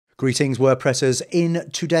Greetings, WordPressers. In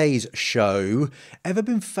today's show, ever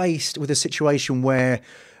been faced with a situation where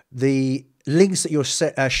the links that you're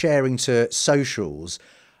sharing to socials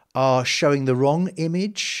are showing the wrong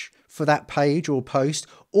image for that page or post,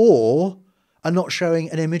 or are not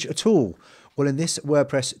showing an image at all? Well, in this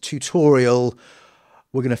WordPress tutorial,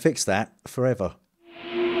 we're going to fix that forever.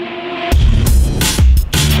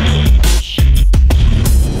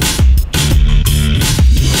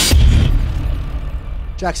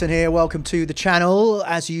 Jakson here, welcome to the channel.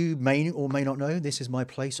 As you may or may not know, this is my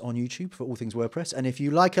place on YouTube for all things WordPress. And if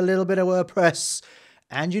you like a little bit of WordPress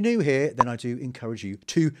and you're new here, then I do encourage you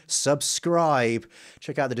to subscribe.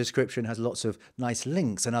 Check out the description, it has lots of nice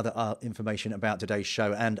links and other information about today's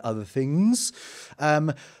show and other things.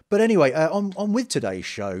 But anyway, on with today's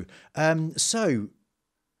show. It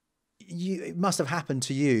must have happened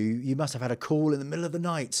to you. You must have had a call in the middle of the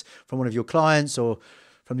night from one of your clients or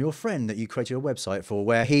from your friend that you created a website for,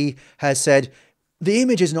 where he has said, the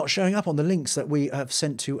image is not showing up on the links that we have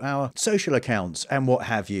sent to our social accounts and what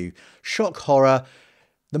have you. Shock horror.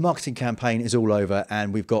 The marketing campaign is all over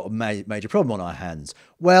and we've got a major problem on our hands.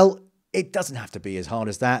 Well, it doesn't have to be as hard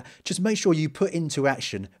as that. Just make sure you put into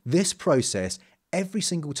action this process every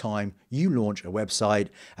single time you launch a website,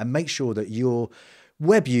 and make sure that your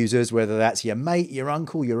web users, whether that's your mate, your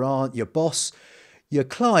uncle, your aunt, your boss, your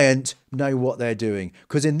client, know what they're doing.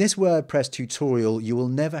 Because in this WordPress tutorial, you will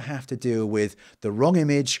never have to deal with the wrong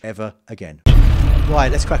image ever again. Right,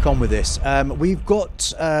 let's crack on with this. We've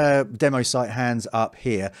got demo site hands up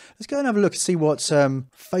here. Let's go and have a look and see what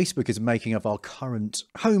Facebook is making of our current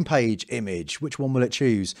homepage image. Which one will it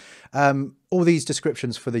choose? All these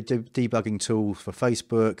descriptions for the debugging tool for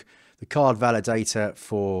Facebook, the card validator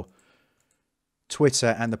for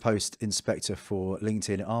Twitter, and the post inspector for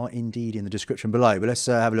LinkedIn are indeed in the description below. But let's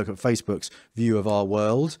have a look at Facebook's view of our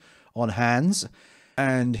world on hands.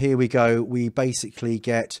 And here we go. We basically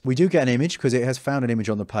we do get an image because it has found an image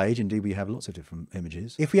on the page. Indeed, we have lots of different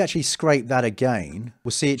images. If we actually scrape that again,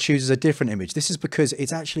 we'll see it chooses a different image. This is because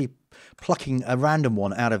it's actually plucking a random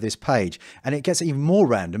one out of this page, and it gets even more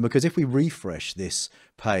random because if we refresh this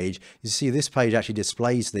page, you see this page actually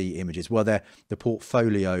displays the images. Well, they're the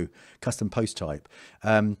portfolio custom post type,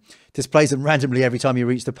 displays them randomly every time you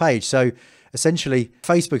reach the page. So essentially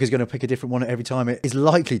Facebook is going to pick a different one every time it is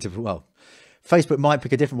likely to, well, Facebook might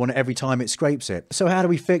pick a different one every time it scrapes it. So how do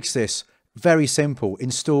we fix this? Very simple.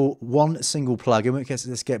 Install one single plugin.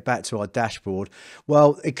 Let's get back to our dashboard.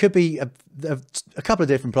 Well, it could be a couple of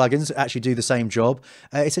different plugins that actually do the same job.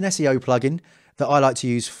 It's an SEO plugin that I like to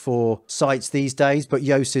use for sites these days, but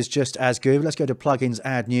Yoast is just as good. Let's go to plugins,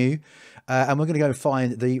 add new, and we're going to go and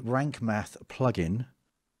find the Rank Math plugin.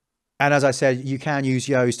 And as I said, you can use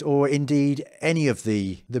Yoast or indeed any of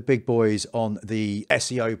the big boys on the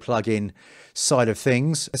SEO plugin side of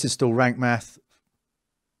things. Let's install Rank Math,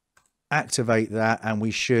 activate that, and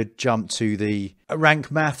we should jump to the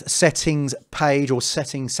Rank Math settings page or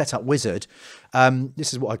settings setup wizard.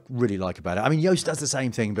 This is what I really like about it. I mean, Yoast does the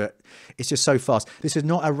same thing, but it's just so fast. This is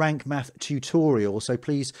not a Rank Math tutorial, so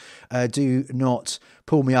please do not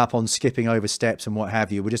pull me up on skipping over steps and what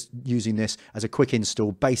have you. We're just using this as a quick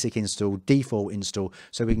install, basic install, default install,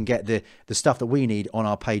 so we can get the stuff that we need on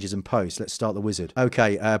our pages and posts. Let's start the wizard.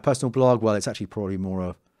 Okay, personal blog. Well, it's actually probably more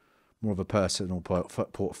of a personal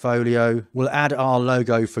portfolio. We'll add our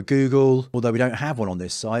logo for Google, although we don't have one on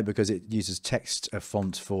this site because it uses text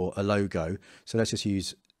font for a logo. So let's just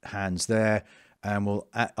use hands there, and we'll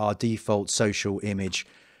add our default social image,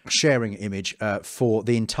 sharing image for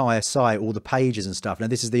the entire site, all the pages and stuff. Now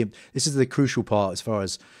this is the crucial part as far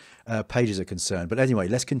as pages are concerned. But anyway,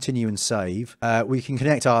 let's continue and save. We can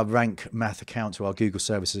connect our Rank Math account to our Google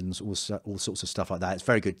services and all sorts of stuff like that. It's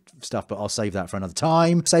very good stuff, but I'll save that for another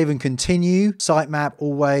time. Save and continue. Sitemap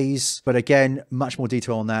always, but again, much more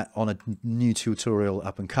detail on that on a new tutorial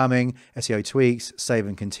up and coming. SEO tweaks, save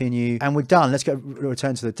and continue. And we're done. Let's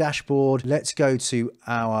return to the dashboard. Let's go to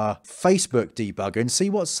our Facebook debugger and see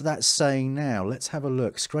what's that saying now. Let's have a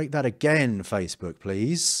look. Scrape that again, Facebook,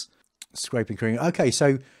 please. Scraping, creating. Okay,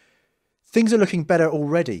 so things are looking better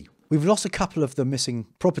already. We've lost a couple of the missing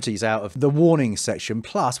properties out of the warning section.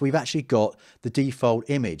 Plus, we've actually got the default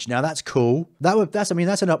image. Now that's cool. That's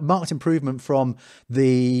a marked improvement from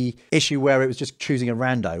the issue where it was just choosing a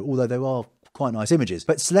rando, although there are quite nice images.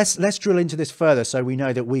 But let's drill into this further so we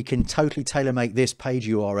know that we can totally tailor make this page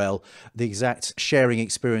URL the exact sharing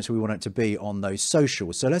experience we want it to be on those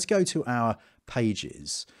socials. So let's go to our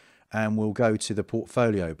pages and we'll go to the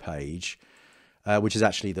portfolio page. which is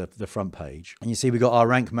actually the front page. And you see we've got our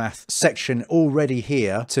rank math section already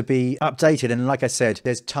here to be updated. And like I said,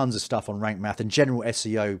 there's tons of stuff on rank math and general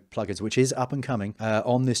SEO plugins, which is up and coming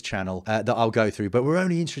on this channel that I'll go through. But we're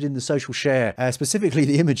only interested in the social share, specifically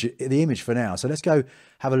the image for now. So let's go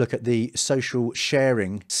have a look at the social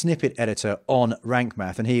sharing snippet editor on rank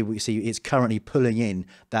math. And here we see it's currently pulling in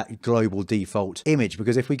that global default image,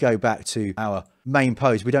 because if we go back to our main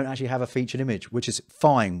post, we don't actually have a featured image, which is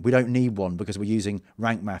fine. We don't need one because we're using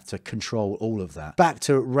rank math to control all of that. Back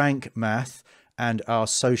to rank math and our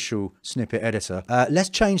social snippet editor. Let's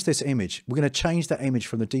change this image. We're going to change that image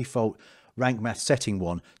from the default rank math setting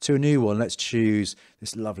one to a new one. Let's choose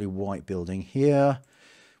this lovely white building here.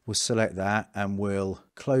 We'll select that and we'll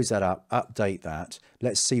close that up, update that.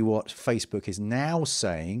 Let's see what Facebook is now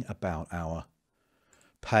saying about our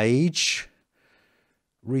page.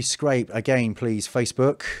 Rescrape again, please,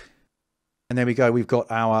 Facebook. And there we go. We've got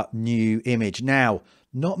our new image. Now,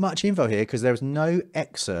 not much info here because there's no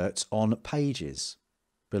excerpts on pages,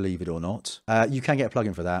 believe it or not. You can get a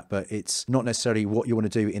plugin for that, but it's not necessarily what you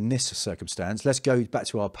want to do in this circumstance. Let's go back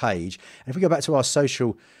to our page. And if we go back to our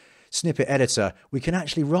social snippet editor, we can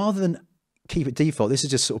actually, rather than keep it default, this is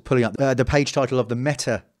just sort of pulling up the page title of the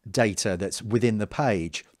metadata that's within the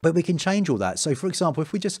page, but we can change all that. So for example,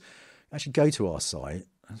 if we just actually go to our site,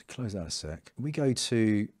 let's close that a sec, we go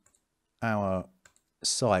to our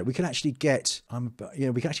site, we can actually get,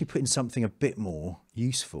 we can actually put in something a bit more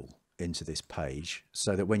useful into this page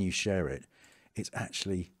so that when you share it, it's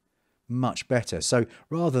actually much better. So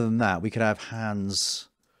rather than that, we could have Hans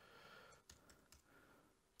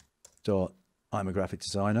dot I'm a graphic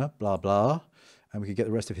designer, blah blah, and we could get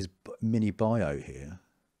the rest of his mini bio here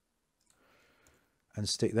and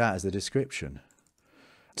stick that as the description.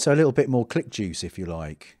 So a little bit more click juice, if you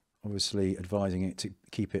like, obviously advising it to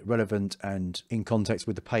keep it relevant and in context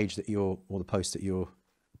with the page that you're, or the post that you're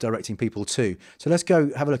directing people to. So let's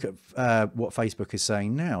go have a look at what Facebook is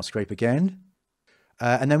saying now. Scrape again.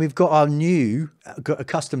 And then we've got our got a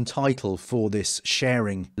custom title for this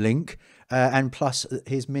sharing link, and plus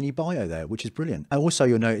his mini bio there, which is brilliant. Also,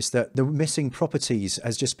 you'll notice that the missing properties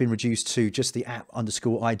has just been reduced to just the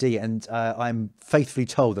app_ID, and I'm faithfully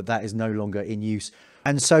told that that is no longer in use.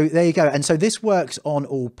 And so there you go. And so this works on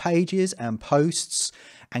all pages and posts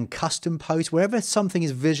and custom posts. Wherever something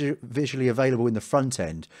is visually available in the front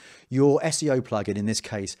end, your SEO plugin, in this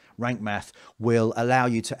case Rank Math, will allow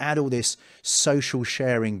you to add all this social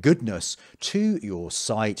sharing goodness to your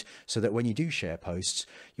site so that when you do share posts,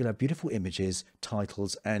 you'll have beautiful images,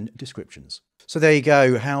 titles and descriptions. So there you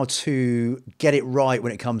go, how to get it right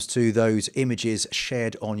when it comes to those images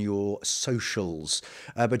shared on your socials.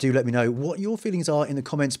 But do let me know what your feelings are in the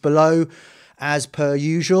comments below. As per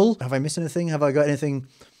usual, have I missed anything? Have I got anything?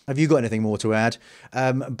 Have you got anything more to add?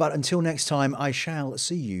 But until next time, I shall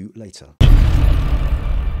see you later.